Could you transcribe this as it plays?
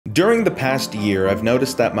During the past year, I've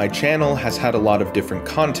noticed that my channel has had a lot of different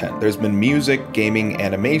content. There's been music, gaming,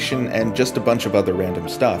 animation, and just a bunch of other random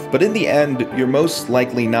stuff. But in the end, you're most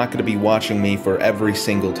likely not going to be watching me for every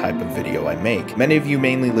single type of video I make. Many of you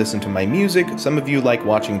mainly listen to my music, some of you like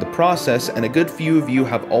watching the process, and a good few of you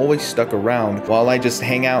have always stuck around while I just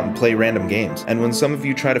hang out and play random games. And when some of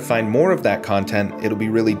you try to find more of that content, it'll be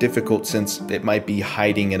really difficult since it might be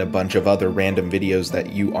hiding in a bunch of other random videos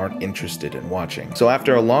that you aren't interested in watching. So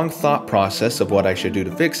after a long thought process of what I should do to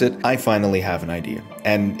fix it, I finally have an idea.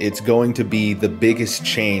 And it's going to be the biggest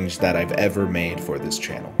change that I've ever made for this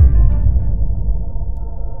channel.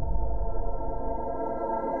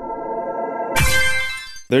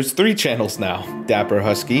 There's 3 channels now: Dapper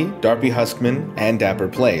Husky, Darpy Huskman, and Dapper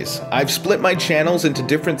Plays. I've split my channels into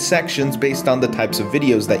different sections based on the types of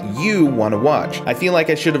videos that you want to watch. I feel like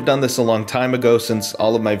I should have done this a long time ago since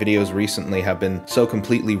all of my videos recently have been so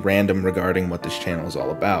completely random regarding what this channel is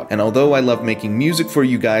all about. And although I love making music for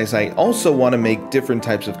you guys, I also want to make different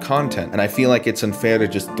types of content, and I feel like it's unfair to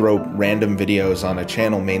just throw random videos on a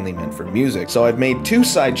channel mainly meant for music. So I've made 2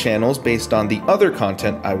 side channels based on the other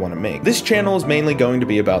content I want to make. This channel is mainly going to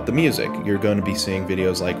be about the music. You're going to be seeing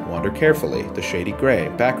videos like Wander Carefully, The Shady Gray,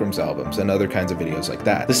 Backrooms albums, and other kinds of videos like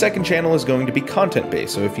that. The second channel is going to be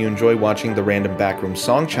content-based, so if you enjoy watching the random backroom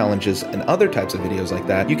song challenges and other types of videos like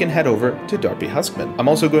that, you can head over to Darpy Huskman. I'm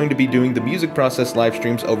also going to be doing the music process live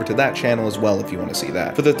streams over to that channel as well if you want to see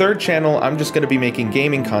that. For the third channel, I'm just going to be making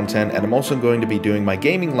gaming content, and I'm also going to be doing my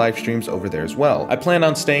gaming live streams over there as well. I plan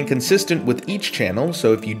on staying consistent with each channel,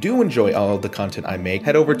 so if you do enjoy all of the content I make,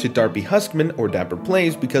 head over to Darpy Huskman or Dapper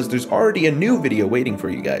Plays because there's already a new video waiting for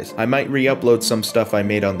you guys. I might re-upload some stuff I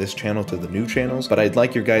made on this channel to the new channels, but I'd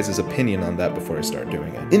like your guys' opinion on that before I start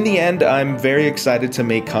doing it. In the end, I'm very excited to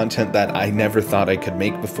make content that I never thought I could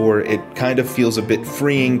make before. It kind of feels a bit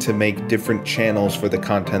freeing to make different channels for the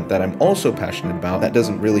content that I'm also passionate about that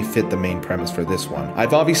doesn't really fit the main premise for this one.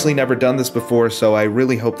 I've obviously never done this before, so I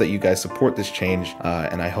really hope that you guys support this change,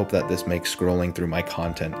 and I hope that this makes scrolling through my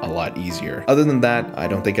content a lot easier. Other than that, I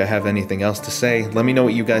don't think I have anything else to say. Let me know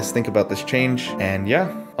what you guys think about this change, and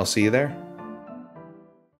yeah, I'll see you there.